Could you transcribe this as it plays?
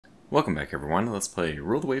Welcome back everyone, let's play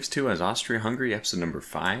Rule the Waves 2 as Austria-Hungary, episode number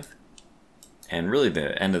 5. And really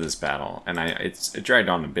the end of this battle, and it dragged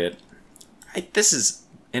on a bit. This is,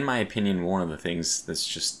 in my opinion, one of the things that's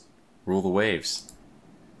just rule the waves.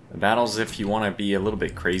 The battles, if you want to be a little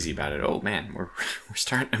bit crazy about it, oh man, we're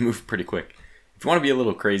starting to move pretty quick. If you want to be a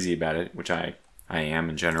little crazy about it, which I am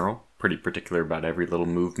in general, pretty particular about every little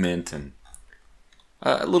movement and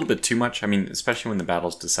a little bit too much, I mean, especially when the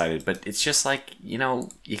battle's decided, but it's just like, you know,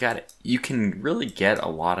 you can really get a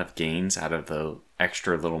lot of gains out of the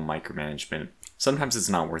extra little micromanagement. Sometimes it's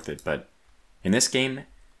not worth it, but in this game,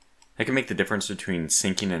 that can make the difference between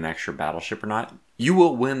sinking an extra battleship or not. You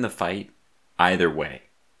will win the fight either way.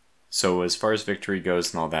 So as far as victory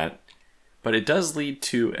goes and all that, but it does lead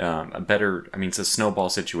to a better, I mean, it's a snowball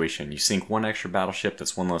situation. You sink one extra battleship,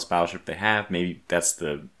 that's one less battleship they have. Maybe that's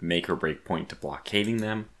the make or break point to blockading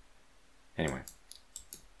them. Anyway.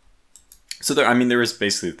 So there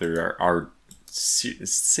are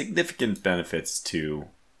significant benefits to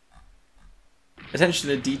attention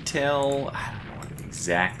to detail. I don't know what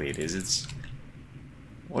exactly it is.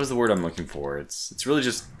 What is the word I'm looking for? It's really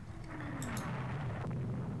just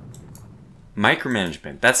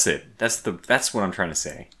micromanagement. That's it. That's what I'm trying to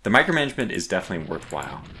say. The micromanagement is definitely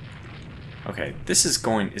worthwhile. Okay, is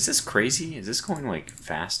this crazy? Is this going like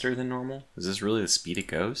faster than normal? Is this really the speed it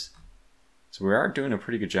goes? So we are doing a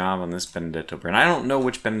pretty good job on this Benedetto Brin. I don't know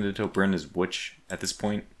which Benedetto Brin is which at this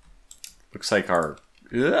point. Looks like our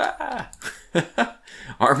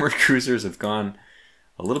armored cruisers have gone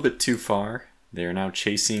a little bit too far. They are now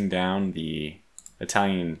chasing down the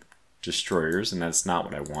Italian destroyers, and that's not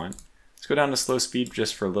what I want. Let's go down to slow speed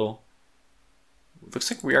just for a little.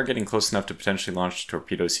 Looks like we are getting close enough to potentially launch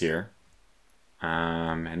torpedoes here.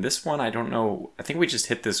 And this one, I don't know. I think we just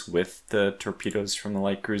hit this with the torpedoes from the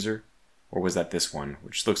light cruiser. Or was that this one?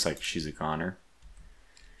 Which looks like she's a goner.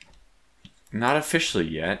 Not officially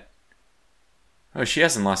yet. Oh, she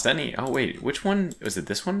hasn't lost any. Oh, wait. Which one? Was it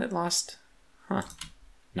this one that lost? Huh.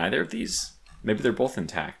 Neither of these? Maybe they're both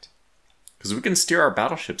intact. Because we can steer our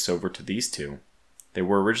battleships over to these two. They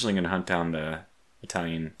were originally going to hunt down the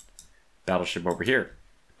Italian battleship over here.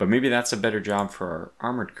 But maybe that's a better job for our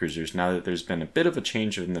armored cruisers now that there's been a bit of a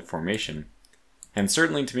change in the formation. And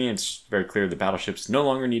certainly to me it's very clear the battleships no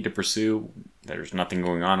longer need to pursue. There's nothing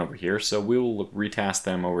going on over here, so we will retask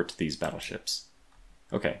them over to these battleships.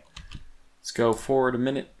 Okay, let's go forward a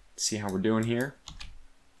minute, see how we're doing here.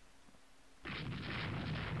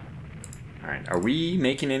 Alright, are we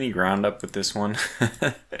making any ground up with this one?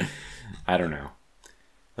 I don't know.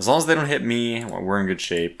 As long as they don't hit me, well, we're in good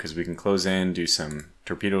shape because we can close in, do some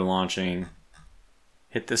torpedo launching.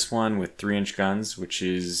 Hit this one with 3-inch guns, which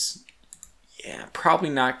is, yeah, probably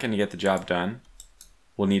not going to get the job done.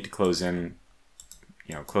 We'll need to close in,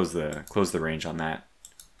 you know, close the range on that.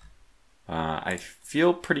 I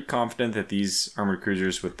feel pretty confident that these armored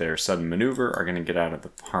cruisers with their sudden maneuver are going to get out of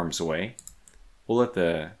the harm's way. We'll let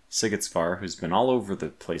the Sigisvar, who's been all over the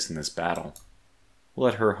place in this battle, we'll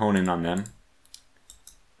let her hone in on them.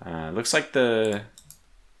 Looks like the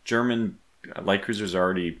German light cruisers are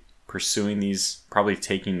already pursuing these, probably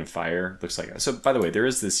taking the fire. Looks like. So, by the way, there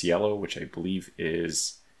is this yellow, which I believe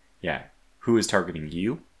is, yeah, who is targeting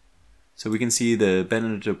you. So we can see the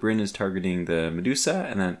Benedetto Brin is targeting the Medusa,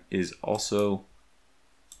 and that is also.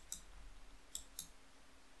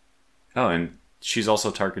 Oh, and she's also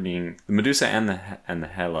targeting the Medusa and the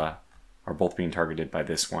Hela are both being targeted by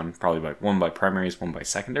this one. Probably one by primaries, one by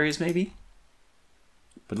secondaries, maybe.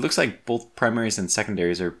 But it looks like both primaries and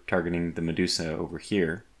secondaries are targeting the Medusa over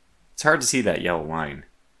here. It's hard to see that yellow line.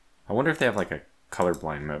 I wonder if they have like a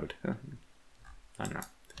colorblind mode. I don't know.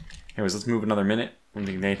 Anyways, let's move another minute. I don't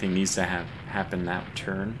think anything needs to happen that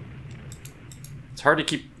turn. It's hard to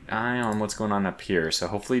keep an eye on what's going on up here, so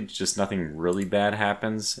hopefully just nothing really bad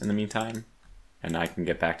happens in the meantime. And I can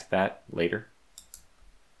get back to that later.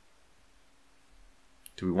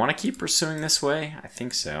 Do we want to keep pursuing this way? I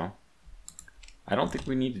think so. I don't think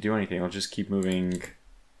we need to do anything. I'll just keep moving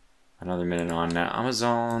another minute on. Now,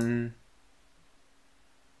 Amazon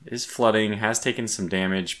is flooding, has taken some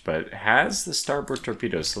damage, but has the starboard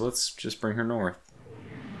torpedoes, so let's just bring her north.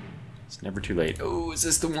 It's never too late. Oh, is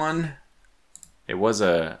this the one? It was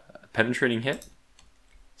a penetrating hit.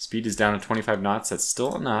 Speed is down to 25 knots. That's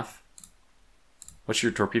still enough. What's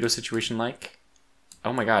your torpedo situation like?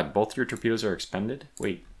 Oh my god, both your torpedoes are expended?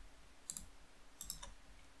 Wait.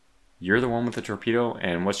 You're the one with the torpedo,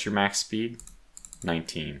 and what's your max speed?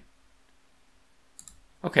 19.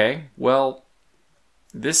 Okay, well,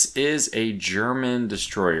 this is a German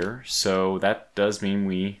destroyer, so that does mean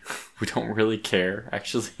we don't really care,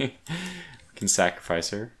 actually. We can sacrifice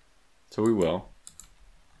her, so we will.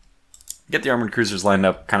 get the armored cruisers lined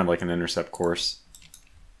up, kind of like an intercept course.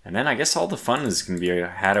 And then I guess all the fun is going to be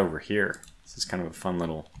had over here. This is kind of a fun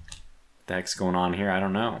little... What the heck's going on here? I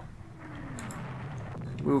don't know.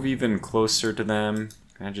 Move even closer to them.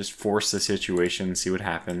 Kind of just force the situation, see what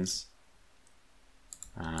happens.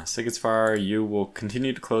 Sigurdsfar, you will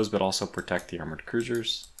continue to close, but also protect the armored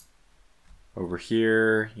cruisers. Over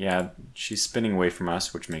here, yeah, she's spinning away from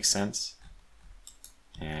us, which makes sense.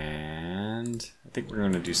 And I think we're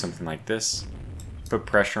going to do something like this. Put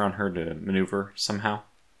pressure on her to maneuver somehow.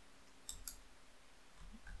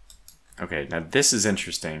 Okay, now this is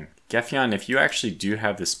interesting. Gefyon, if you actually do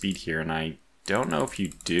have the speed here, and I don't know if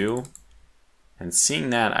you do, and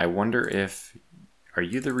seeing that, I wonder if... Are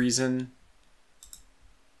you the reason?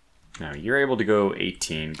 No, you're able to go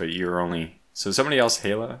 18, but you're only... So somebody else,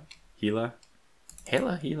 Hela?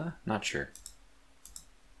 Not sure.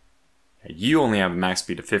 You only have a max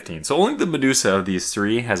speed of 15, so only the Medusa of these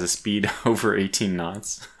three has a speed over 18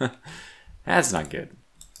 knots. That's not good.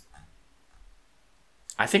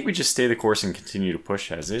 I think we just stay the course and continue to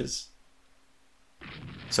push as is.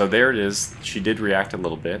 So there it is. She did react a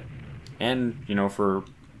little bit. And, you know, for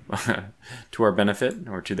to our benefit,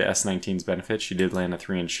 or to the S-19's benefit, she did land a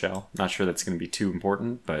 3-inch shell. Not sure that's going to be too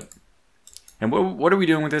important, but... And what are we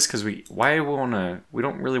doing with this? Because we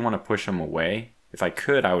don't really want to push them away. If I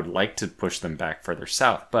could, I would like to push them back further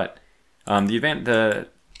south. But the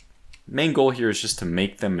main goal here is just to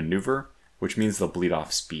make them maneuver, which means they'll bleed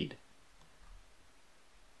off speed.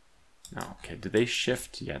 Oh, okay, did they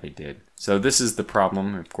shift? Yeah, they did. So this is the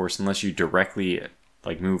problem, of course, unless you directly,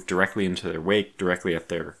 like, move directly into their wake, directly at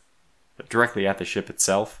the ship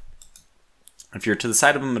itself. If you're to the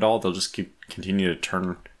side of them at all, they'll just continue to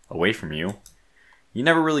turn away from you. You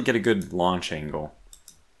never really get a good launch angle.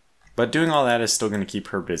 But doing all that is still going to keep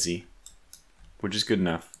her busy, which is good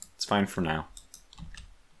enough. It's fine for now.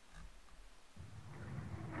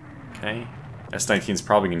 Okay. S-19 is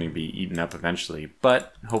probably going to be eaten up eventually,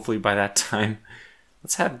 but hopefully by that time,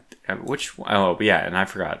 let's have, oh yeah, and I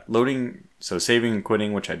forgot, loading, so saving and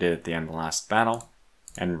quitting, which I did at the end of the last battle,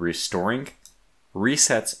 and restoring,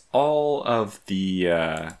 resets all of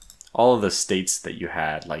the states that you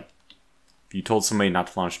had. Like, if you told somebody not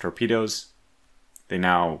to launch torpedoes, they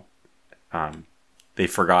now, they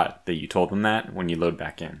forgot that you told them that when you load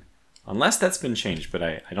back in. Unless that's been changed, but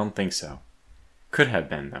I don't think so. Could have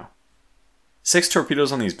been, though. 6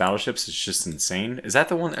 torpedoes on these battleships is just insane. Is that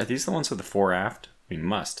the one? Are these the ones with the 4 aft? We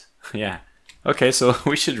must. Yeah. Okay, so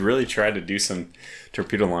we should really try to do some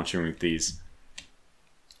torpedo launching with these.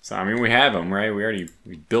 So I mean, we have them, right?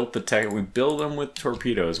 We built the tech. We build them with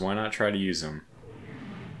torpedoes. Why not try to use them?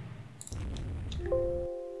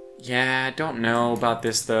 Yeah, I don't know about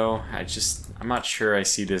this though. I'm not sure I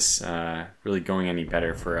see this really going any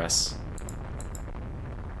better for us.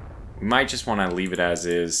 We might just want to leave it as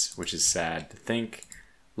is, which is sad to think.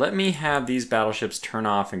 Let me have these battleships turn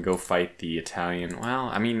off and go fight the Italian. Well,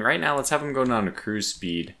 I mean, right now, let's have them go down to cruise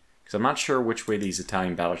speed, because I'm not sure which way these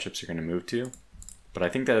Italian battleships are going to move to. But I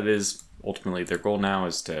think that it is, ultimately, their goal now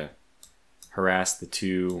is to harass the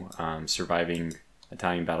 2 surviving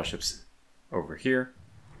Italian battleships over here.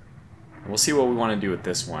 And we'll see what we want to do with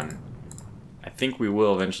this one. I think we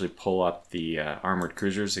will eventually pull up the armored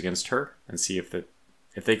cruisers against her and see if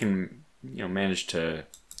they can, you know, manage to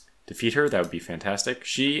defeat her. That would be fantastic.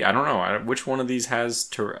 I don't know, which one of these has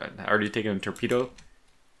already taken a torpedo?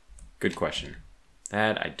 Good question.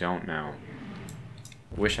 That I don't know.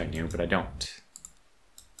 Wish I knew, but I don't.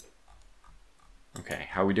 Okay,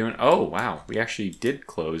 how are we doing? Oh, wow, we actually did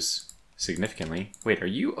close significantly. Wait, are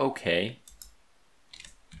you okay?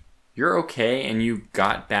 You're okay and you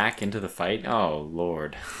got back into the fight? Oh,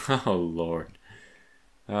 Lord. Oh, Lord.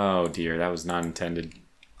 Oh, dear, that was not intended.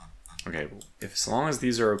 Okay, as long as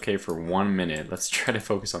these are okay for 1 minute, let's try to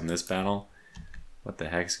focus on this battle. What the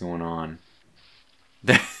heck's going on?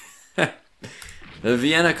 The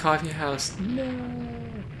Vienna Coffee House. No.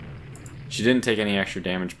 She didn't take any extra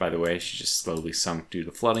damage, by the way. She just slowly sunk due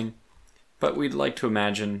to flooding. But we'd like to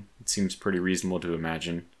imagine, it seems pretty reasonable to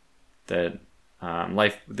imagine, that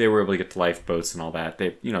they were able to get to lifeboats and all that.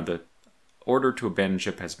 The order to abandon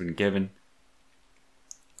ship has been given.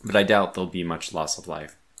 But I doubt there'll be much loss of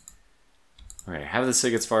life. Okay, have the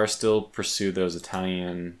Sigurdsfar still pursue those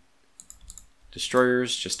Italian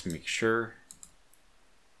destroyers, just to make sure.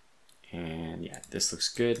 And yeah, this looks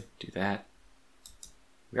good. Do that.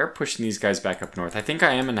 We are pushing these guys back up north. I think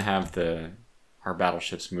I am going to have our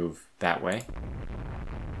battleships move that way.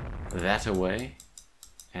 That away.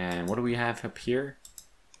 And what do we have up here?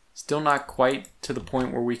 Still not quite to the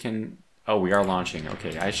point where we can... Oh, we are launching.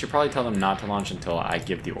 Okay, I should probably tell them not to launch until I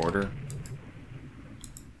give the order.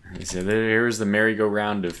 So here's the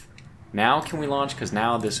merry-go-round of... Now can we launch? Because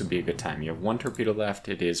now this would be a good time. You have one torpedo left.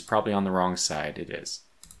 It is probably on the wrong side. It is.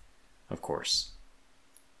 Of course.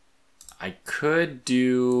 I could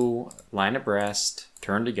do line abreast,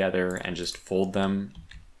 turn together, and just fold them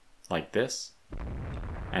like this.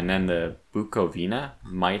 And then the Bukovina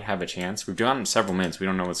might have a chance. We've done several minutes. We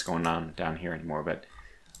don't know what's going on down here anymore, but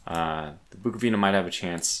the Bukovina might have a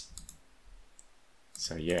chance.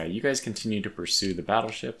 So yeah, you guys continue to pursue the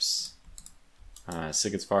battleships.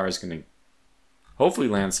 Sigurdsvar is going to hopefully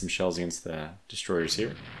land some shells against the destroyers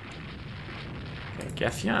here. Okay,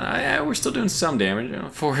 Gefjan, we're still doing some damage. You know,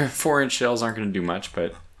 4-inch shells aren't going to do much,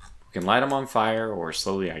 but we can light them on fire, or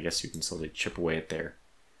slowly, I guess you can slowly chip away at their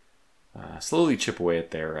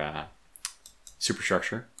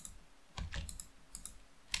superstructure.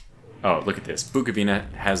 Oh, look at this.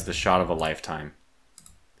 Bukovina has the shot of a lifetime.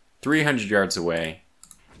 300 yards away.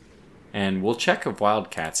 And we'll check if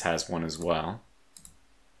Wildcats has one as well.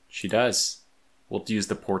 She does. We'll use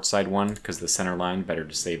the port side one because the center line, better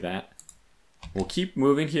to save that. We'll keep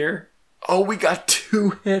moving here. Oh, we got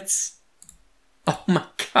 2 hits. Oh my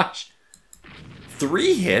gosh.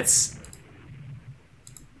 3 hits?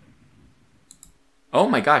 Oh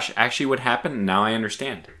my gosh, actually what happened, now I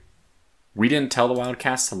understand. We didn't tell the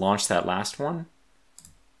Wildcats to launch that last one.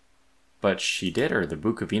 But she did, or the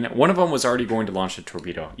Bukovina. One of them was already going to launch a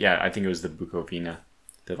torpedo. Yeah, I think it was the Bukovina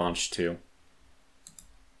that launched 2.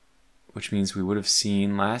 Which means we would have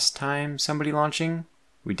seen last time somebody launching.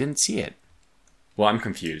 We didn't see it. Well, I'm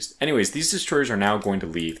confused. Anyways, these destroyers are now going to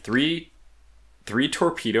leave. Three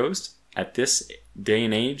torpedoes at this day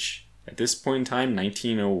and age, at this point in time,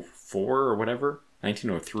 1904 or whatever,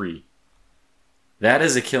 1903. That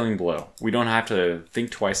is a killing blow. We don't have to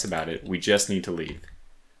think twice about it. We just need to leave.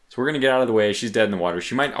 So we're going to get out of the way. She's dead in the water.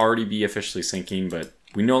 She might already be officially sinking, but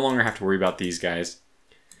we no longer have to worry about these guys.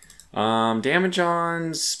 Damage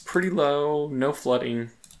on's pretty low. No flooding.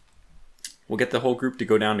 We'll get the whole group to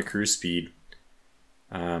go down to cruise speed.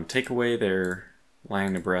 Take away their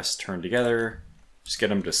line abreast, turn together. Just get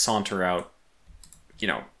them to saunter out. You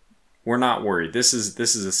know, we're not worried. This is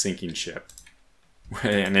a sinking ship.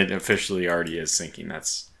 And it officially already is sinking.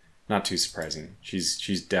 That's not too surprising.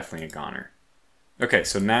 She's definitely a goner. Okay,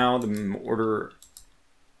 so now the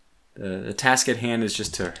task at hand is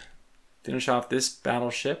just to finish off this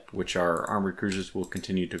battleship, which our armored cruisers will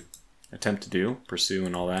continue to attempt to do, pursue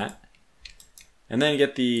and all that. And then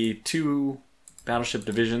get the 2 battleship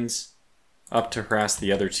divisions up to harass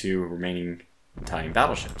the other 2 remaining Italian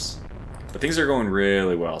battleships. But things are going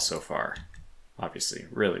really well so far. Obviously,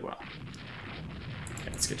 really well.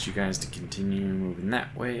 Okay, let's get you guys to continue moving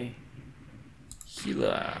that way.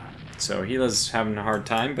 Gila. So Gila's having a hard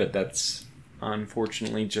time, but that's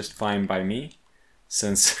unfortunately just fine by me,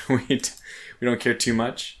 since we don't care too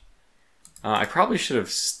much. I probably should have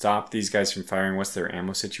stopped these guys from firing. What's their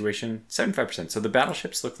ammo situation? 75%. So the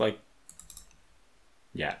battleships look like...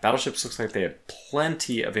 Yeah, battleships looks like they have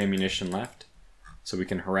plenty of ammunition left, so we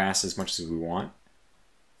can harass as much as we want.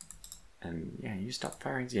 And yeah, you stop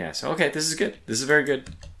firing. Yeah, so okay, this is good. This is very good.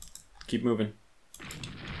 Keep moving.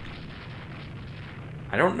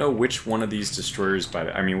 I don't know which one of these destroyers,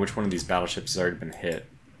 which one of these battleships has already been hit.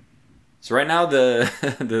 So right now the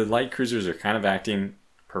the light cruisers are kind of acting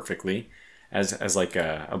perfectly as like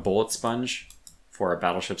a bullet sponge for our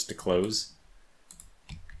battleships to close.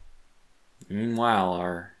 Meanwhile,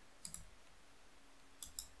 our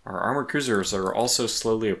armored cruisers are also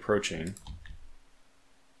slowly approaching.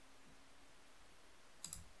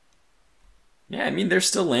 Yeah, I mean, they're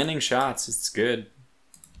still landing shots. It's good.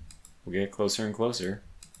 We'll get closer and closer.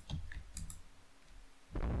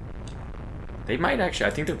 They might actually... I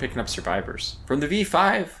think they're picking up survivors. From the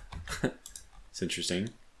V5! It's interesting.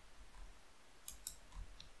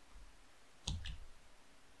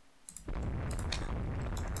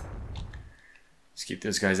 Let's keep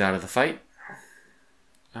those guys out of the fight.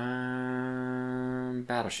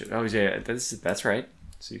 Battleship. Oh, yeah, that's right.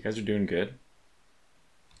 So you guys are doing good.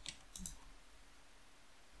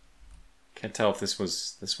 Can't tell if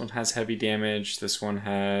this one has heavy damage, this one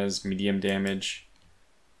has medium damage,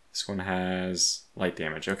 this one has light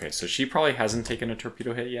damage. Okay, so she probably hasn't taken a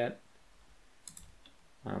torpedo hit yet.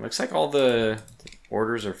 Looks like all the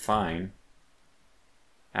orders are fine,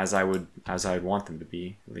 as I'd want them to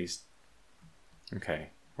be, at least. Okay,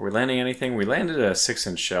 are we landing anything? We landed a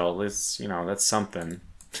 6-inch shell. It's, you know, that's something.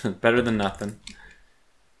 Better than nothing.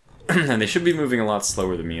 And they should be moving a lot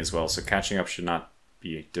slower than me as well, so catching up should not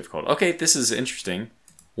be difficult. Okay, this is interesting.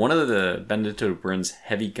 One of the Benedetto Brin's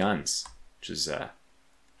heavy guns, which is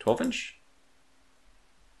 12-inch?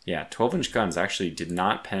 Yeah, 12-inch guns actually did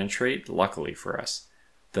not penetrate, luckily for us.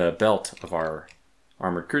 the belt of our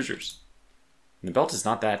armored cruisers. And the belt is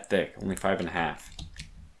not that thick, only 5.5.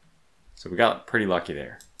 So we got pretty lucky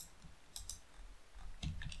there.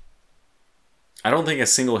 I don't think a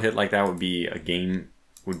single hit like that would be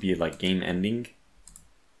like game ending.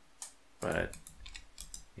 But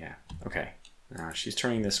yeah, okay. Now she's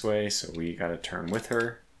turning this way, so we gotta turn with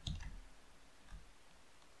her.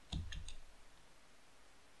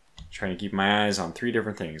 Trying to keep my eyes on 3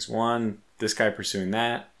 different things. One, this guy pursuing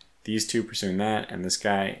that, these 2 pursuing that, and this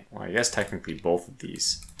guy, well, I guess technically both of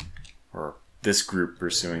these, or this group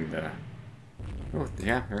pursuing the... Oh,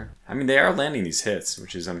 yeah, I mean, they are landing these hits,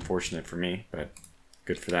 which is unfortunate for me, but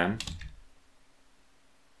good for them.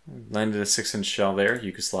 Landed a 6-inch shell there,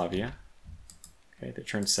 Yugoslavia. Okay, they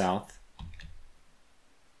turned south.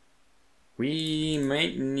 We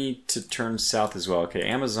might need to turn south as well. Okay,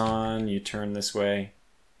 Amazon, you turn this way.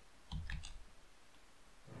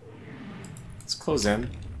 Let's close in.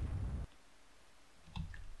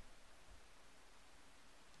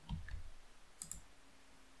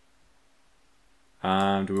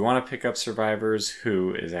 Do we want to pick up survivors?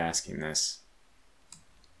 Who is asking this?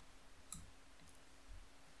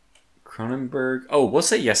 Cronenberg. Oh, we'll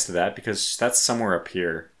say yes to that because that's somewhere up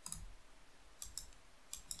here.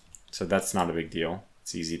 So that's not a big deal.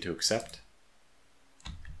 It's easy to accept.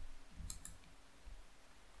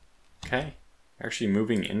 Okay. Actually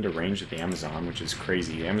moving into range of the Amazon, which is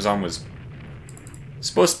crazy. The Amazon was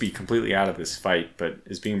supposed to be completely out of this fight, but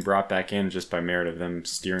is being brought back in just by merit of them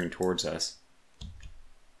steering towards us.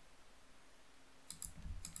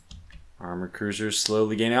 Armored cruisers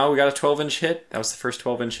slowly gaining. Oh, we got a 12-inch hit. That was the first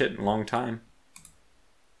 12-inch hit in a long time.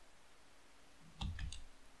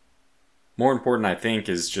 More important, I think,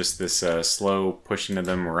 is just this slow pushing of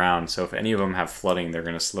them around. So if any of them have flooding, they're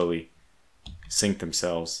going to slowly sink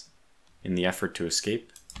themselves in the effort to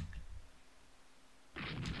escape.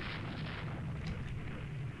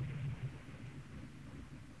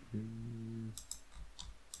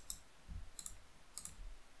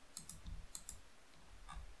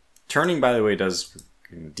 Turning, by the way, does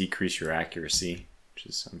decrease your accuracy, which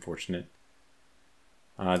is unfortunate.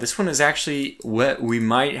 This one is actually what we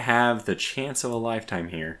might have the chance of a lifetime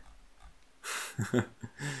here.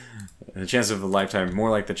 The chance of a lifetime,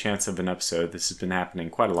 more like the chance of an episode. This has been happening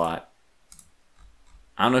quite a lot.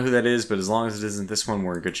 I don't know who that is, but as long as it isn't this one,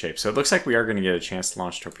 we're in good shape. So it looks like we are going to get a chance to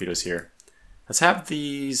launch torpedoes here. Let's have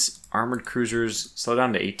these armored cruisers slow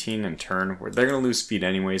down to 18 and turn. They're going to lose speed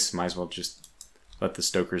anyway, so might as well just let the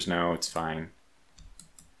stokers know it's fine.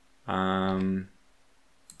 Yeah,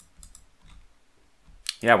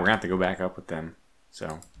 we're going to have to go back up with them.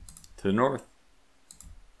 So, to the north.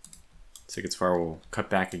 Once it gets far, we'll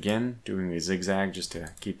cut back again, doing a zigzag just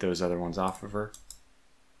to keep those other ones off of her.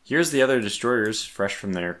 Here's the other destroyers, fresh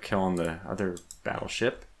from their kill on the other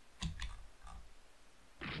battleship.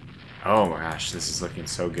 Oh my gosh, this is looking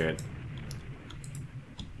so good.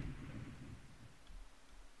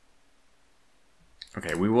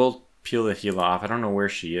 Okay, we will peel the Gila off. I don't know where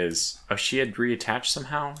she is. Oh, she had reattached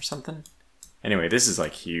somehow or something? Anyway, this is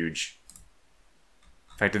like huge.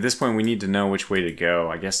 In fact, at this point, we need to know which way to go.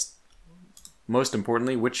 I guess, most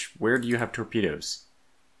importantly, where do you have torpedoes?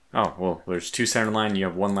 Oh, well, there's 2 center line, you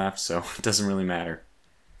have 1 left, so it doesn't really matter.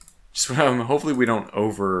 Just hopefully we don't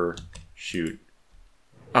overshoot.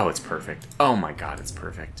 Oh, it's perfect. Oh my god, it's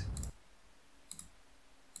perfect.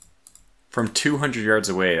 From 200 yards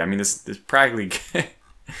away. I mean, this practically...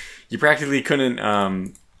 you practically couldn't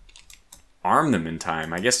arm them in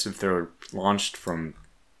time. I guess if they're launched from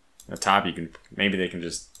the top, you can maybe they can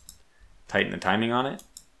just tighten the timing on it.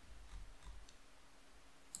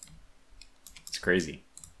 It's crazy.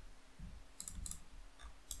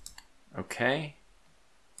 Okay.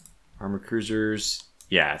 Armored cruisers.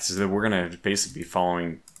 Yeah, so we're gonna basically be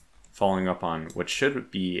following up on what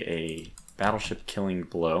should be a battleship killing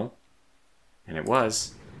blow. And it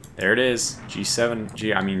was. There it is.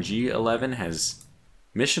 G11 has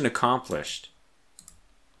mission accomplished.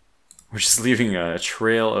 We're just leaving a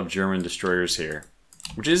trail of German destroyers here,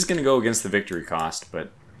 which is going to go against the victory cost,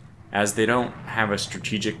 but as they don't have a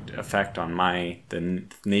strategic effect on the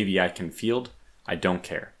Navy I can field, I don't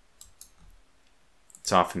care.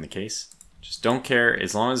 It's often the case. Just don't care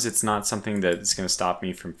as long as it's not something that's going to stop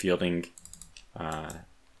me from fielding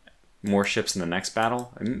more ships in the next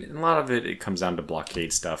battle. And a lot of it comes down to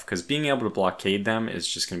blockade stuff, because being able to blockade them is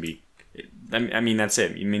just going to be... I mean, that's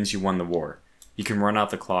it. It means you won the war. You can run out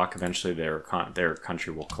the clock. Eventually, their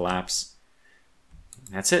country will collapse.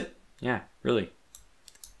 That's it. Yeah, really.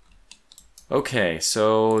 Okay,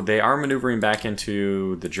 so they are maneuvering back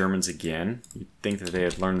into the Germans again. You'd think that they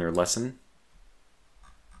had learned their lesson.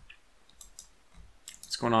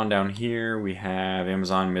 Let's going on down here? We have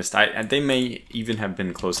Amazon missed. They may even have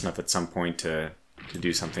been close enough at some point to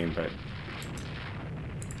do something, but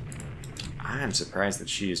I'm surprised that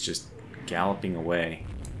she is just galloping away.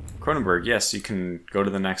 Kronenberg, yes, you can go to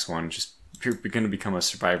the next one. Just you're going to become a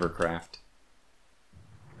survivor craft.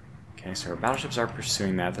 Okay, so our battleships are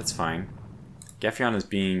pursuing that. That's fine. Geffion is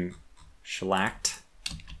being shellacked.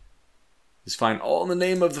 It's fine. All in the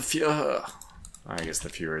name of the Fuhrer. I guess the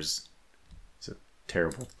Fuhrer is a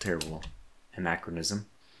terrible, terrible anachronism.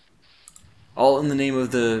 All in the name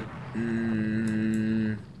of the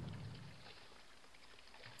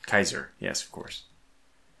Kaiser. Yes, of course.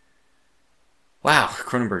 Wow,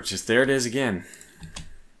 Kronenberg, just there it is again.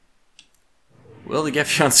 Will the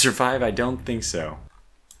Geffion survive? I don't think so.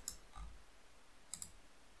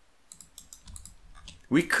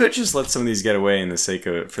 We could just let some of these get away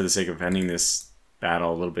for the sake of ending this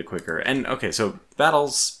battle a little bit quicker. And okay, so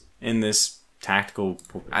battles in this tactical,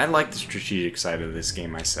 I like the strategic side of this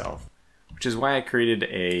game myself, which is why I created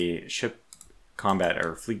a ship combat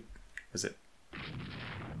or fleet. Was it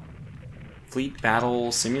fleet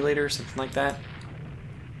battle simulator, something like that?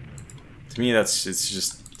 To me, it's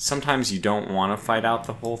just sometimes you don't want to fight out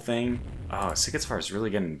the whole thing. Oh, Sigurdsvar is really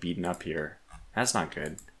getting beaten up here. That's not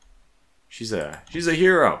good. She's a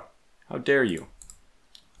hero. How dare you?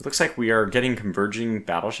 It looks like we are getting converging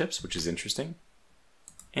battleships, which is interesting.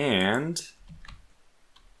 And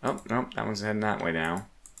oh no, that one's heading that way now.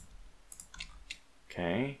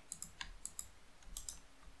 Okay.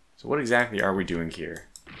 So what exactly are we doing here?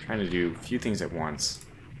 Trying to do a few things at once.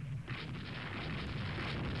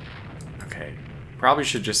 Okay. Probably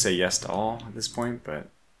should just say yes to all at this point, but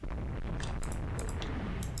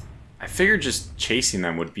I figured just chasing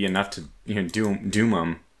them would be enough to, doom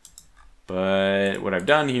them. But what I've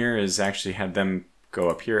done here is actually had them go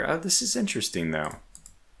up here. Oh, this is interesting, though.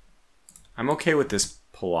 I'm okay with this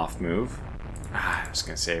pull-off move. I was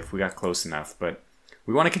going to say if we got close enough, but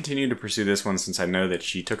we want to continue to pursue this one since I know that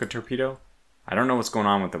she took a torpedo. I don't know what's going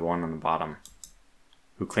on with the one on the bottom,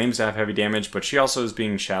 who claims to have heavy damage, but she also is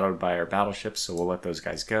being shadowed by our battleships, so we'll let those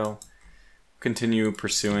guys go. Continue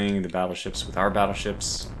pursuing the battleships with our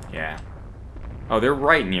battleships. Yeah. Oh, they're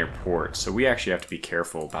right near port, so we actually have to be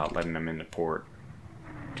careful about letting them into port.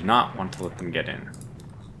 Do not want to let them get in.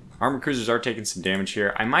 Armored cruisers are taking some damage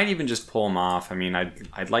here. I might even just pull them off. I mean,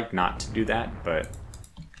 I'd like not to do that, but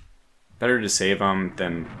better to save them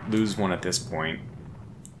than lose one at this point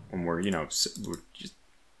when we're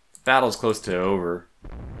battle's close to over.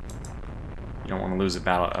 You don't want to lose a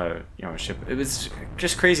battle, a ship. It was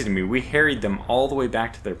just crazy to me. We harried them all the way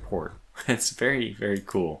back to their port. It's very, very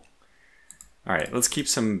cool. All right, let's keep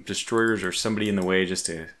some destroyers or somebody in the way just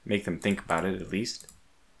to make them think about it at least.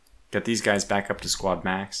 Get these guys back up to squad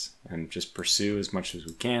max and just pursue as much as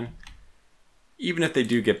we can. Even if they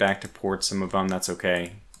do get back to port, some of them, that's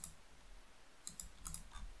okay.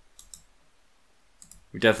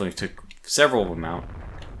 We definitely took several of them out.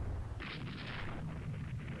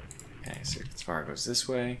 Okay, so as far as goes this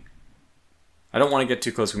way. I don't want to get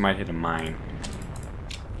too close, we might hit a mine.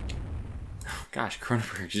 Gosh,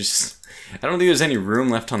 Kronenberg just... I don't think there's any room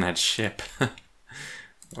left on that ship.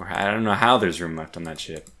 Or I don't know how there's room left on that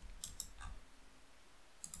ship.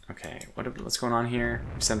 Okay, what's going on here?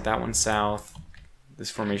 We sent that one south. This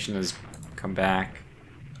formation has come back.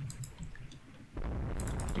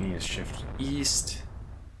 We need to shift east.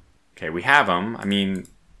 Okay, we have them. I mean,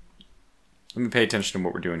 let me pay attention to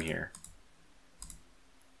what we're doing here.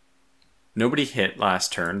 Nobody hit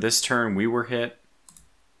last turn. This turn we were hit.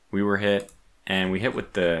 We were hit. And we hit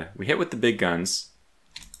with the big guns.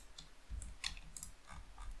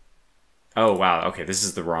 Oh wow, okay, this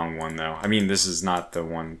is the wrong one though. I mean, this is not the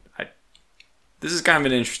one. This is kind of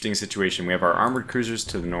an interesting situation. We have our armored cruisers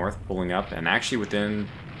to the north pulling up and actually within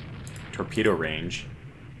torpedo range.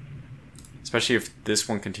 Especially if this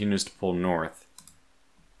one continues to pull north.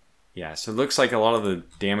 Yeah, so it looks like a lot of the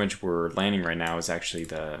damage we're landing right now is actually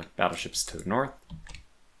the battleships to the north.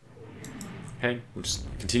 Okay, we'll just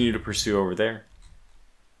continue to pursue over there.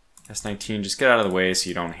 S-19, just get out of the way so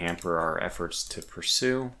you don't hamper our efforts to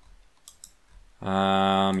pursue.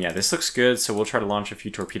 Yeah, this looks good, so we'll try to launch a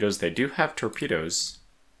few torpedoes. They do have torpedoes.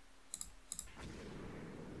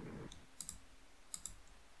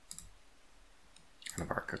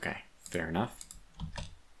 Kind of arc, okay, fair enough.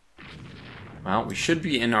 Well, we should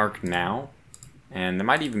be in arc now, and there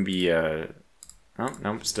might even be a... Oh,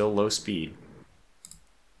 no, still low speed.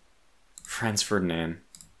 Franz Ferdinand.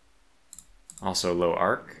 Also low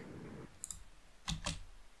arc.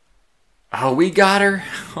 Oh, we got her!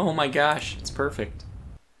 Oh my gosh, it's perfect.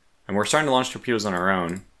 And we're starting to launch torpedoes on our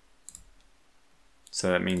own. So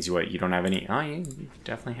that means what? You don't have any... Oh, you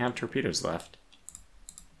definitely have torpedoes left.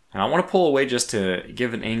 And I want to pull away just to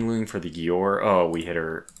give an angling for the Gior. Oh, we hit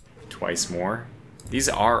her twice more. These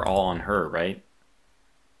are all on her, right?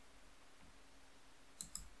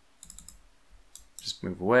 Just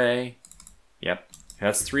move away. Yep.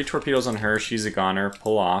 That's 3 torpedoes on her. She's a goner.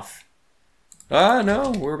 Pull off. Ah, no.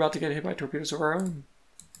 We're about to get hit by torpedoes of our own.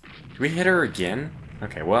 Did we hit her again?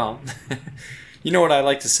 Okay, well. You know what I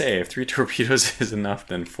like to say. If 3 torpedoes is enough,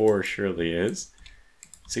 then 4 surely is.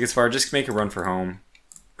 So it gets far. Just make a run for home.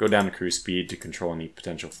 Go down to cruise speed to control any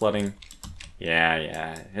potential flooding.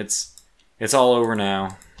 Yeah. It's all over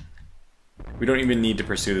now. We don't even need to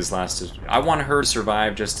pursue this last... I want her to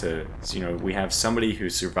survive just to... So, you know, we have somebody who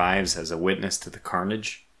survives as a witness to the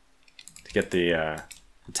carnage. To get the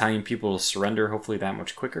Italian people to surrender hopefully that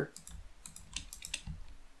much quicker.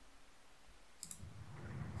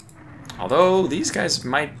 Although, these guys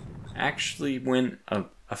might actually win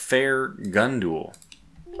a fair gun duel.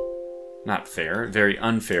 Not fair, very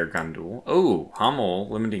unfair gun duel. Oh, Hummel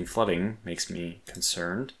limiting flooding makes me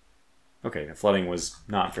concerned. Okay, the flooding was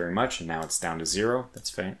not very much, and now it's down to 0.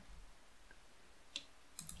 That's fine.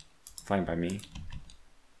 Fine by me.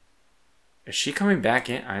 Is she coming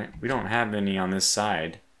back in? We don't have any on this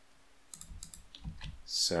side.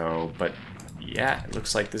 So, but yeah, it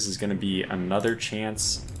looks like this is going to be another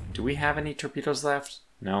chance. Do we have any torpedoes left?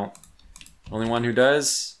 No. Only one who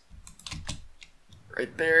does.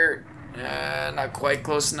 Right there. Not quite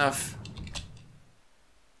close enough.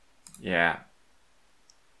 Yeah.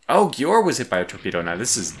 Oh, Gior was hit by a torpedo. Now,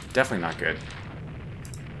 this is definitely not good.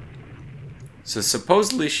 So,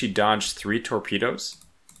 supposedly she dodged 3 torpedoes.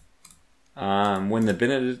 When the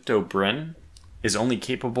Benedetto Bren is only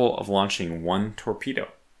capable of launching 1 torpedo.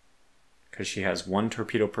 Because she has 1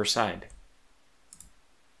 torpedo per side.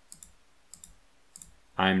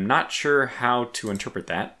 I'm not sure how to interpret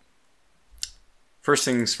that. First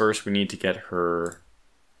things first, we need to get her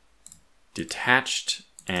detached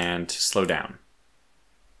and to slow down.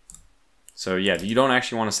 So yeah, you don't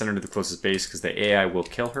actually want to send her to the closest base because the AI will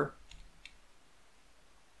kill her.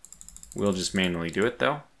 We'll just manually do it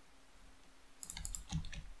though.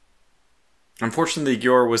 Unfortunately,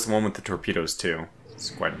 Gior was the one with the torpedoes too.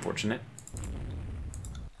 It's quite unfortunate.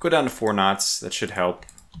 Go down to 4 knots, that should help.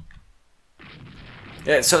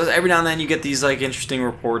 Yeah, so every now and then you get these like interesting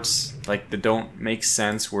reports like that don't make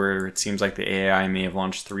sense where it seems like the AI may have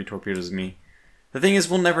launched 3 torpedoes at me. The thing is,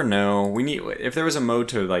 we'll never know. We need, if there was a mode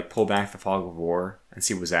to like pull back the fog of war and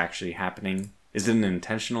see what's actually happening. Is it an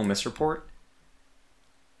intentional misreport?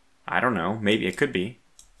 I don't know. Maybe it could be.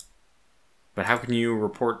 But how can you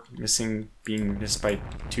report being missed by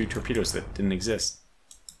 2 torpedoes that didn't exist?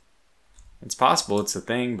 It's possible, it's a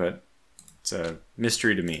thing, but it's a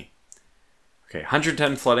mystery to me. Okay,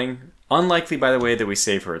 110 flooding. Unlikely, by the way, that we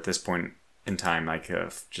save her at this point in time. Like,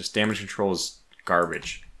 just damage control is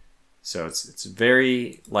garbage. So it's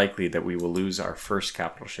very likely that we will lose our first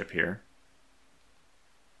capital ship here.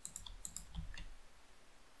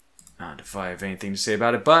 Not if I have anything to say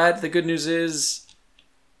about it, but the good news is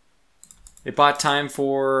it bought time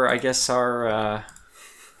for, I guess, our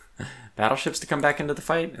battleships to come back into the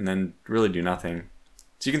fight and then really do nothing.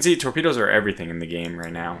 So you can see torpedoes are everything in the game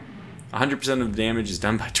right now. 100% of the damage is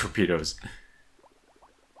done by torpedoes.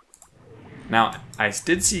 Now, I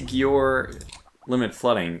did see Gior limit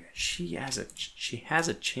flooding. She has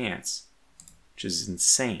a chance, which is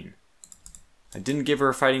insane. I didn't give her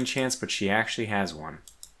a fighting chance, but she actually has one.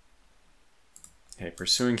 Okay,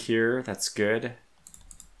 pursuing here, that's good.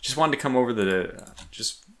 Just wanted to come over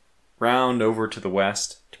just round over to the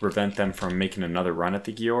west to prevent them from making another run at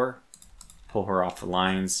the Gior. Pull her off the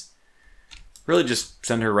lines. Really just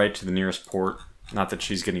send her right to the nearest port. Not that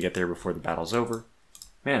she's going to get there before the battle's over.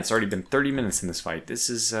 Man, it's already been 30 minutes in this fight. This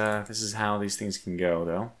is how these things can go,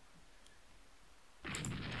 though.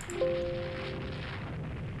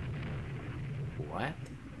 What?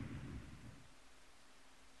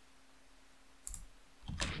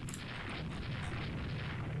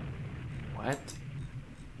 What?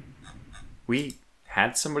 We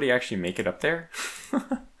had somebody actually make it up there?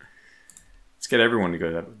 Let's get everyone to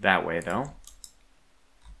go that way, though.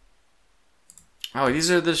 Oh,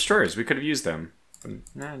 these are the destroyers. We could have used them.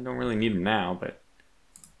 Nah, don't really need them now, but...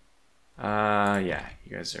 yeah,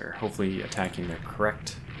 you guys are hopefully attacking the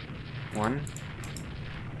correct one.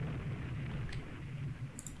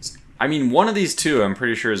 I mean, one of these two, I'm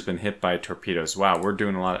pretty sure, has been hit by torpedoes. Wow, we're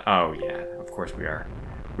doing a lot of... Oh, yeah, of course we are.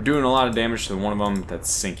 We're doing a lot of damage to one of them that's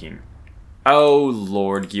sinking. Oh,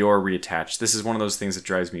 Lord, Gior reattached. This is one of those things that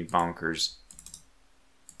drives me bonkers.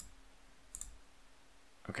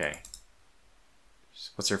 Okay.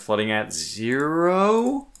 What's her flooding at?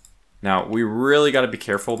 0. Now, we really got to be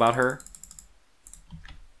careful about her,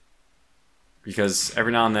 because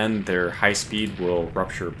every now and then their high speed will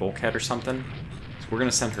rupture a bulkhead or something. So we're going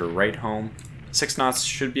to send her right home. 6 knots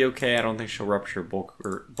should be okay. I don't think she'll rupture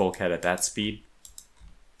a bulkhead at that speed.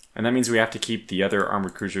 And that means we have to keep the other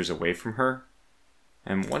armored cruisers away from her.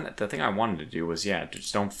 And the thing I wanted to do was, yeah,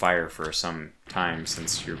 just don't fire for some time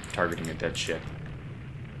since you're targeting a dead ship.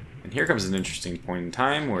 And here comes an interesting point in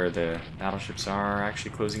time where the battleships are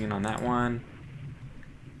actually closing in on that one.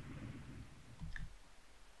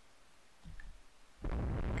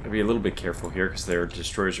 Gotta be a little bit careful here because their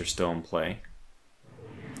destroyers are still in play.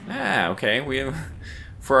 Ah, okay. We have,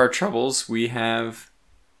 for our troubles, we have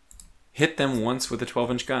hit them once with a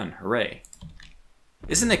 12-inch gun. Hooray.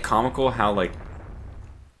 Isn't it comical how, like,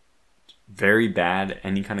 very bad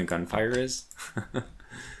any kind of gunfire is?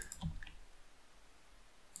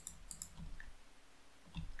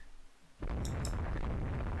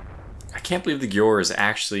 I can't believe the Gyor has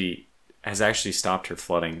actually stopped her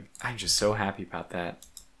flooding. I'm just so happy about that.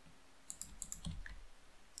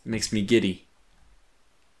 It makes me giddy.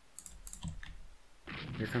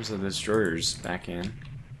 Here comes the destroyers back in.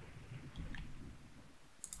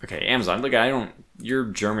 Okay, Amazon, look, you're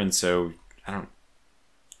German, so I don't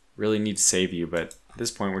really need to save you, but at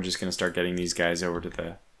this point we're just going to start getting these guys over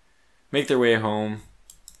to make their way home,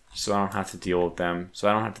 so I don't have to deal with them, so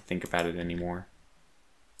I don't have to think about it anymore.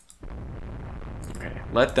 Okay,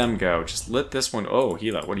 let them go. Just let this one... Oh,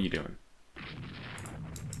 Hila, what are you doing?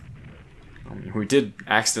 We did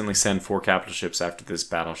accidentally send 4 capital ships after this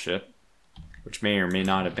battleship, which may or may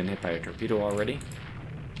not have been hit by a torpedo already.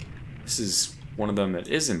 This is one of them that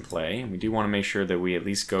is in play, and we do want to make sure that we at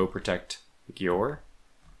least go protect the Gyor.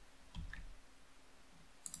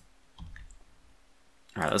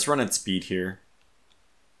 Alright, let's run at speed here.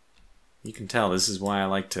 You can tell this is why I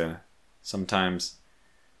like to sometimes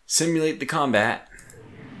simulate the combat.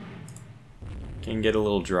 Can get a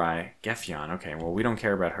little dry. Gefyon, okay, well we don't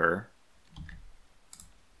care about her.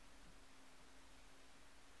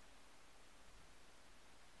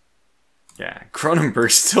 Yeah,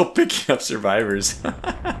 Cronenberg's still picking up survivors.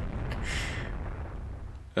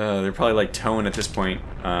 They're probably like towing at this point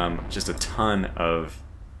just a ton of,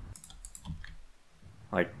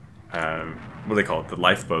 like, what do they call it? The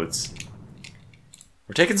lifeboats.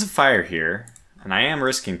 We're taking some fire here, and I am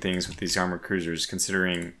risking things with these armored cruisers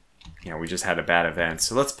considering, you know, we just had a bad event.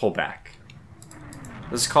 So let's pull back.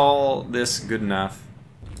 Let's call this good enough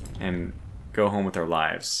and go home with our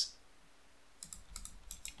lives.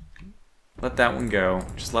 Let that one go.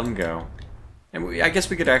 Just let them go. And I guess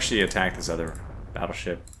we could actually attack this other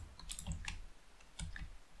battleship.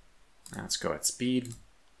 Now let's go at speed.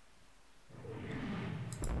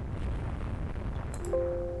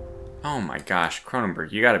 Oh my gosh,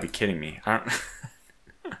 Cronenberg, you gotta be kidding me. I don't...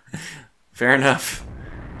 Fair enough.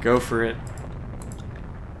 Go for it.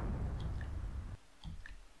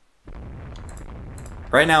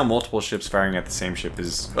 Right now, multiple ships firing at the same ship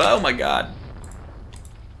is... Oh my god!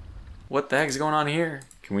 What the heck is going on here?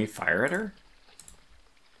 Can we fire at her?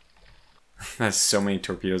 That's so many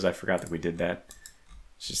torpedoes, I forgot that we did that.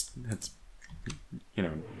 It's just, that's, you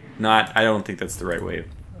know, not, I don't think that's the right way of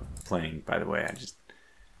playing, by the way.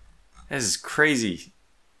 This is crazy.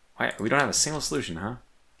 Why, we don't have a single solution, huh?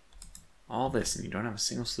 All this and you don't have a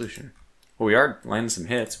single solution. Well, we are landing some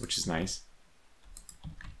hits, which is nice.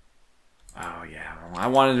 Oh yeah, I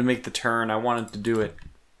wanted to make the turn, I wanted to do it.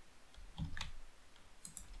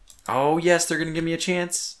 Oh yes, they're gonna give me a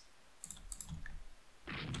chance.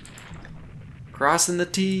 Crossing the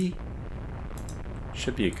T.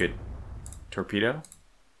 Should be a good torpedo.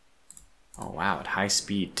 Oh wow, at high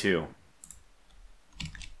speed too.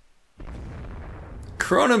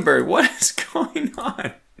 Cronenberg, what is going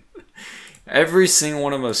on? Every single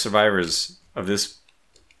one of the survivors of this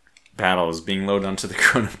battle is being loaded onto the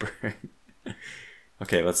Cronenberg.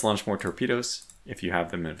 Okay, let's launch more torpedoes if you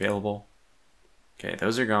have them available. Okay,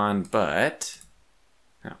 those are gone, but...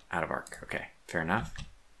 No, out of arc. Okay, fair enough.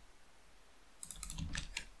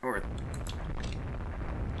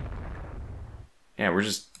 Yeah, we're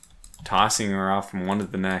just tossing her off from one to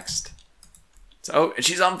the next. Oh,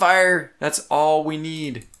 she's on fire! That's all we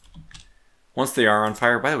need. Once they are on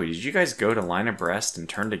fire... By the way, did you guys go to line abreast and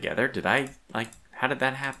turn together? Did I... like, how did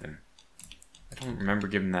that happen? I don't remember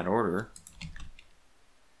giving that order.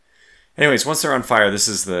 Anyways, once they're on fire, this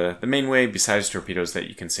is the main way, besides torpedoes, that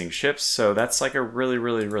you can sink ships. So that's like a really,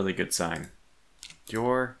 really, really good sign.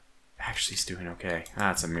 You're actually doing okay.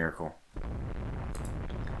 Ah, it's a miracle.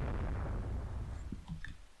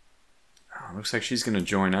 Oh, looks like she's going to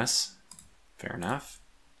join us. Fair enough.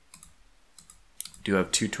 Do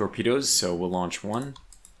have 2 torpedoes, so we'll launch one.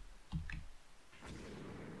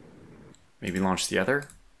 Maybe launch the other.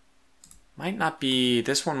 Might not be...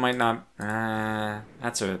 This one might not...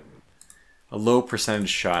 that's a low percentage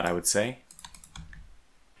shot, I would say.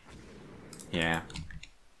 Yeah.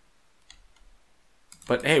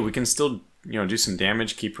 But hey, we can still, do some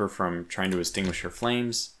damage, keep her from trying to extinguish her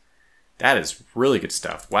flames. That is really good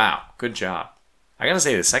stuff. Wow, good job. I gotta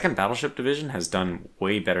say, the 2nd Battleship Division has done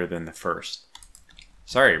way better than the 1st.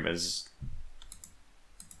 Sorry, but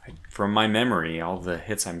from my memory, all the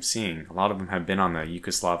hits I'm seeing, a lot of them have been on the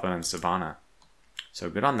Yugoslavia and Savannah. So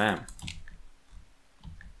good on them.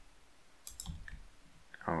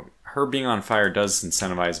 Oh, her being on fire does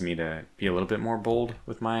incentivize me to be a little bit more bold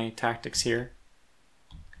with my tactics here.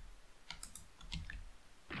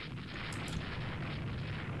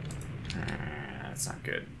 That's not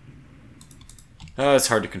good. Oh, it's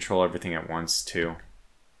hard to control everything at once, too.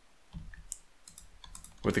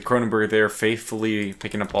 With the Kronenberg there faithfully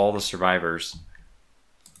picking up all the survivors.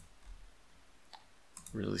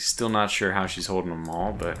 Really still not sure how she's holding them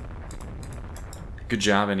all, but good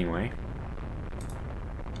job anyway.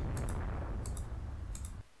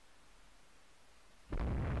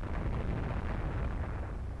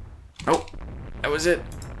 Oh, that was it.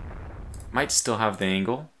 Might still have the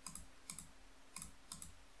angle.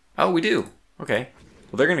 Oh, we do. Okay.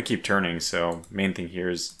 Well, they're going to keep turning, so main thing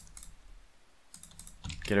here is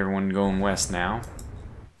get everyone going west now.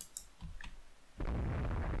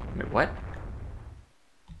 Wait, what?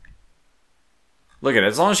 Look at it.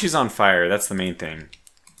 As long as she's on fire, that's the main thing.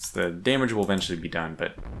 So the damage will eventually be done,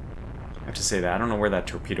 but I have to say that I don't know where that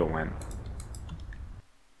torpedo went.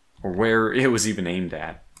 Or where it was even aimed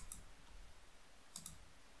at.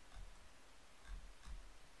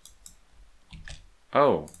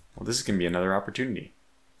 Oh, well, this is going to be another opportunity.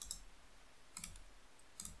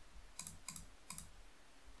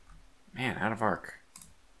 Man, out of arc.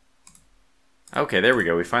 Okay, there we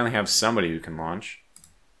go. We finally have somebody who can launch.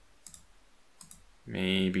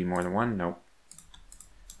 Maybe more than one? Nope.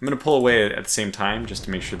 I'm going to pull away at the same time just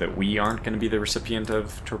to make sure that we aren't going to be the recipient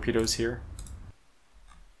of torpedoes here.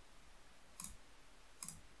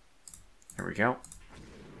 There we go.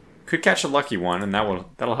 Could catch a lucky one, and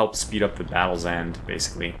that'll help speed up the battle's end,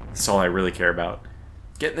 basically. That's all I really care about.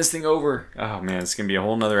 Getting this thing over. Oh man, it's going to be a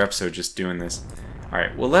whole nother episode just doing this.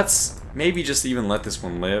 Alright, well let's maybe just even let this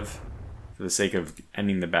one live for the sake of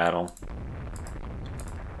ending the battle.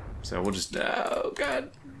 So we'll just... Oh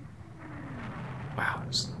god. Wow.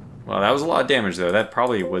 Well, that was a lot of damage though. That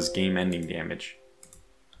probably was game-ending damage.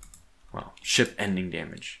 Well, ship-ending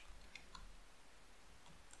damage.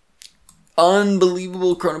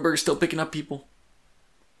 Unbelievable. Kronenberg's still picking up people.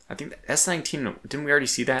 I think that S-19, didn't we already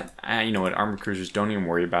see that? You know what, armored cruisers, don't even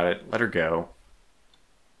worry about it. Let her go.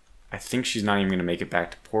 I think she's not even going to make it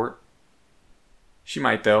back to port. She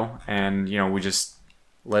might though, and we just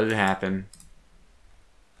let it happen.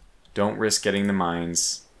 Don't risk getting the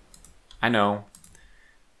mines. I know.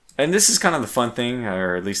 And this is kind of the fun thing,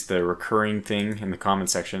 or at least the recurring thing in the comment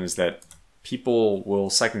section, is that people will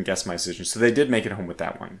second guess my decision. So they did make it home with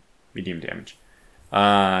that one. Medium damage.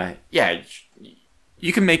 Yeah,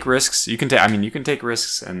 you can make risks. You can take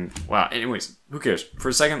risks, and wow. Anyways, who cares? For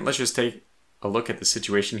a second, let's just take a look at the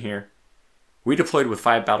situation here. We deployed with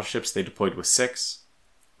 5 battleships. They deployed with 6.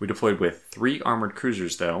 We deployed with 3 armored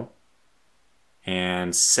cruisers, though,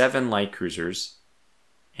 and 7 light cruisers,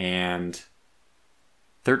 and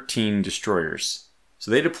 13 destroyers. So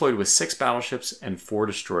they deployed with 6 battleships and 4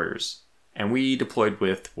 destroyers, and we deployed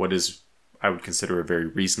with what is, I would consider, a very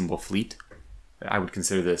reasonable fleet. I would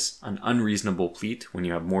consider this an unreasonable fleet when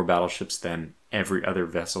you have more battleships than every other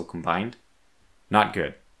vessel combined. Not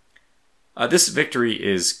good. This victory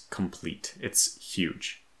is complete. It's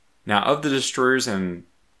huge. Now, of the destroyers and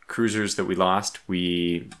cruisers that we lost,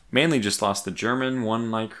 we mainly just lost the German 1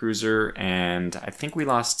 light cruiser, and I think we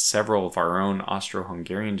lost several of our own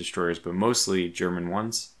Austro-Hungarian destroyers, but mostly German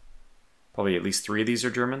ones. Probably at least 3 of these are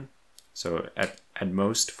German. So at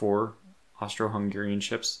most 4 Austro-Hungarian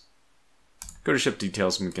ships. Go to ship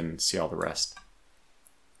details and we can see all the rest.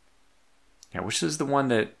 Yeah, which is the one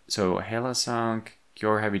that... So, Hela sunk,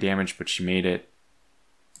 Gior heavy damage, but she made it.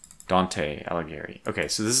 Dante Alighieri. Okay,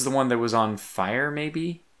 so this is the one that was on fire,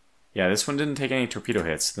 maybe? Yeah, this one didn't take any torpedo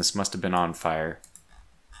hits. This must have been on fire.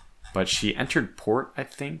 But she entered port, I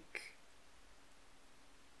think.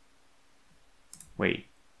 Wait.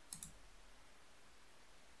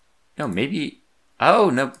 No, maybe... Oh,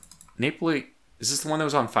 no. Napoli... Is this the one that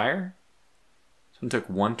was on fire? This one took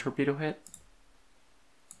 1 torpedo hit?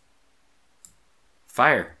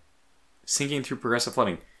 Fire. Sinking through progressive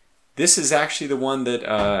flooding. This is actually the one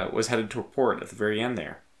that was headed to a port at the very end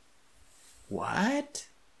there. What?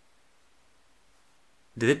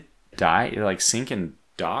 Did it die? It like sink and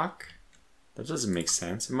dock? That doesn't make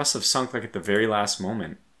sense. It must have sunk like at the very last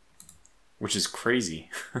moment. Which is crazy.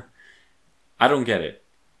 I don't get it.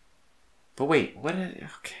 But wait, what?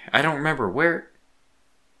 Okay, I don't remember. Where?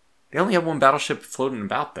 They only have one battleship floating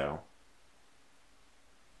about though.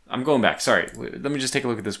 I'm going back. Sorry. Let me just take a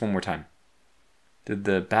look at this one more time. Did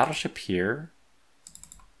the battleship here...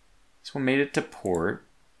 This one made it to port.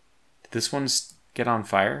 Did this one get on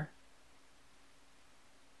fire?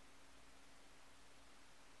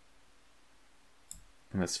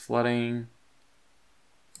 And that's flooding.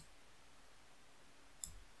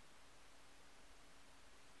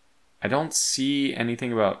 I don't see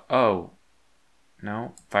anything about... Oh.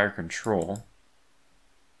 No. Fire control.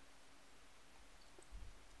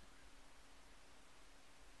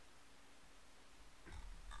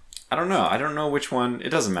 I don't know. I don't know which one.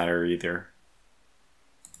 It doesn't matter either.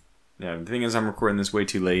 Yeah, the thing is I'm recording this way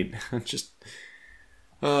too late. Just...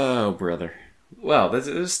 Oh, brother. Well, it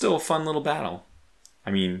was still a fun little battle.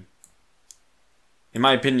 I mean, in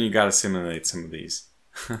my opinion, you gotta simulate some of these.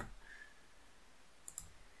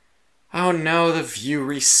 Oh no, the view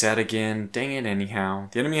reset again. Dang it anyhow.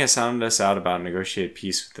 The enemy has sounded us out about negotiated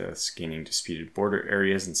peace with us, gaining disputed border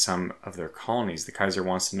areas in some of their colonies. The Kaiser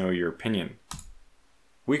wants to know your opinion.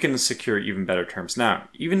 We can secure even better terms. Now,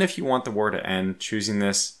 even if you want the war to end, choosing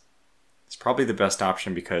this is probably the best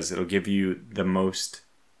option because it'll give you the most...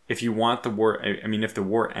 If you want the war... I mean, if the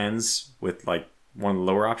war ends with, like, one of the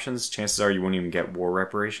lower options, chances are you won't even get war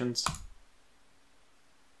reparations.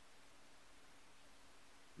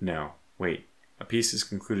 No. Wait. A peace is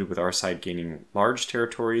concluded with our side gaining large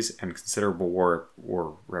territories and considerable war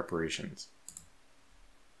reparations.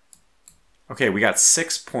 Okay, we got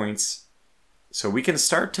 6 points. So we can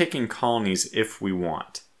start taking colonies if we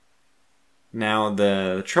want. Now,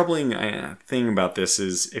 the troubling thing about this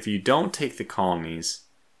is if you don't take the colonies,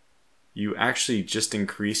 you actually just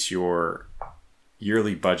increase your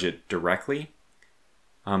yearly budget directly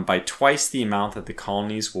by twice the amount that the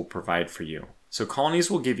colonies will provide for you. So colonies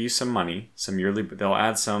will give you some money, some yearly, they'll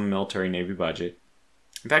add some military navy budget.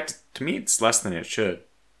 In fact, to me, it's less than it should.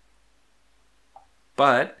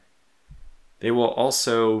 But they will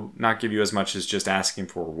also not give you as much as just asking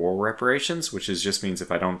for war reparations, which just means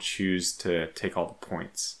if I don't choose to take all the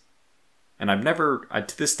points. And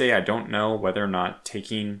to this day, I don't know whether or not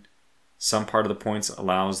taking some part of the points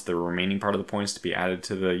allows the remaining part of the points to be added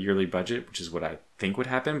to the yearly budget, which is what I think would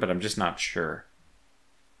happen, but I'm just not sure.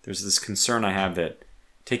 There's this concern I have that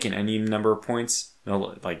taking any number of points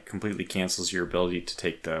like completely cancels your ability to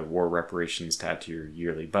take the war reparations to add to your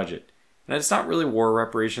yearly budget. And it's not really war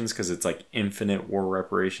reparations because it's like infinite war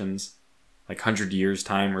reparations, like 100 years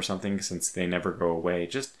time or something, since they never go away.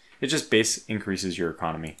 It just increases your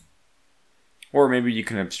economy. Or maybe you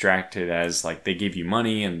can abstract it as like they gave you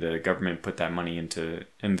money and the government put that money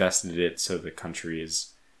invested it so the country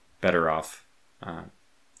is better off.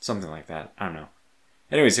 Something like that. I don't know.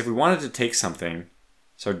 Anyways, if we wanted to take something,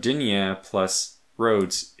 Sardinia plus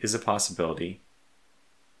Rhodes is a possibility.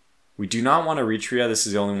 We do not want Eritrea. This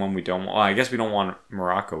is the only one we don't want. Well, I guess we don't want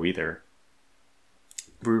Morocco either.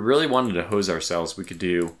 If we really wanted to hose ourselves, we could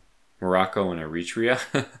do Morocco and Eritrea.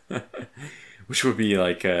 Which would be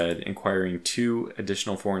like acquiring 2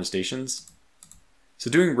 additional foreign stations. So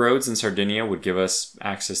doing Rhodes and Sardinia would give us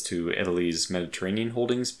access to Italy's Mediterranean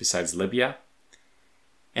holdings besides Libya.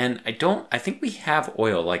 And I think we have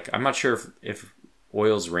oil. Like, I'm not sure if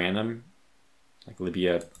oil's random. Like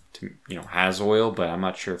Libya, has oil, but I'm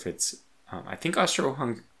not sure if it's... I think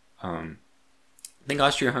Austria-Hungary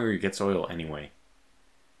gets oil anyway.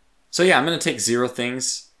 So yeah, I'm going to take 0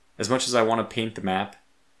 things. As much as I want to paint the map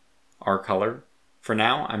our color, for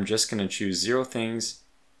now, I'm just going to choose 0 things.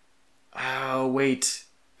 Oh, wait.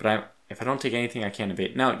 But if I don't take anything, I can't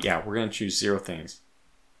evade. No, yeah, we're going to choose 0 things.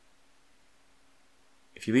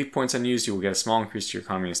 If you leave points unused, you will get a small increase to your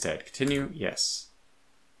economy instead. Continue? Yes.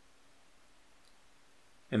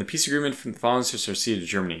 And the peace agreement from the following states are ceded to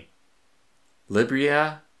Germany.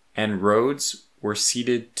 Libya and Rhodes were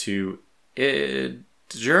ceded to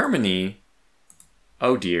Germany.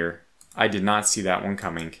 Oh dear. I did not see that one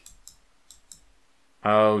coming.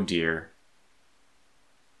 Oh dear.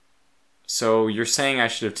 So you're saying I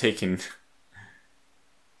should have taken...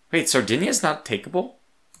 Wait, Sardinia is not takeable?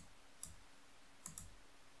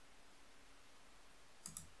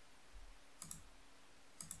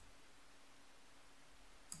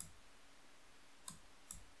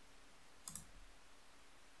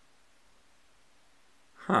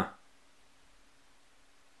 Huh.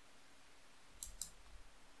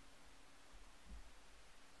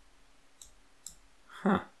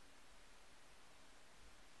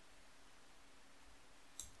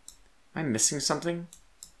 Am I missing something?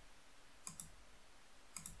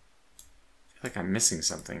 I feel like I'm missing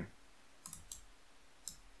something.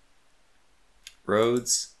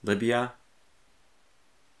 Rhodes, Libya.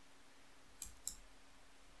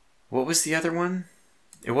 What was the other one?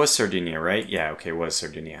 It was Sardinia, right? Yeah, okay, it was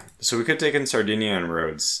Sardinia. So we could take in Sardinia and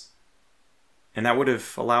Rhodes. And that would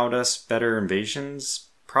have allowed us better invasions.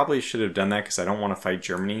 Probably should have done that because I don't want to fight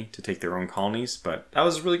Germany to take their own colonies. But that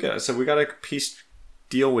was really good. So we got a peace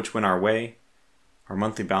deal which went our way. Our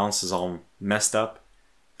monthly balance is all messed up.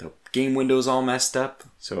 The game window is all messed up.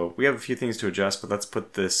 So we have a few things to adjust. But let's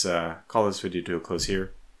put this, call this video to a close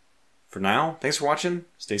here. For now, thanks for watching.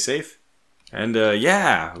 Stay safe. And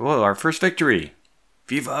yeah, well, our first victory.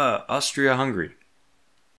 Viva Austria-Hungary.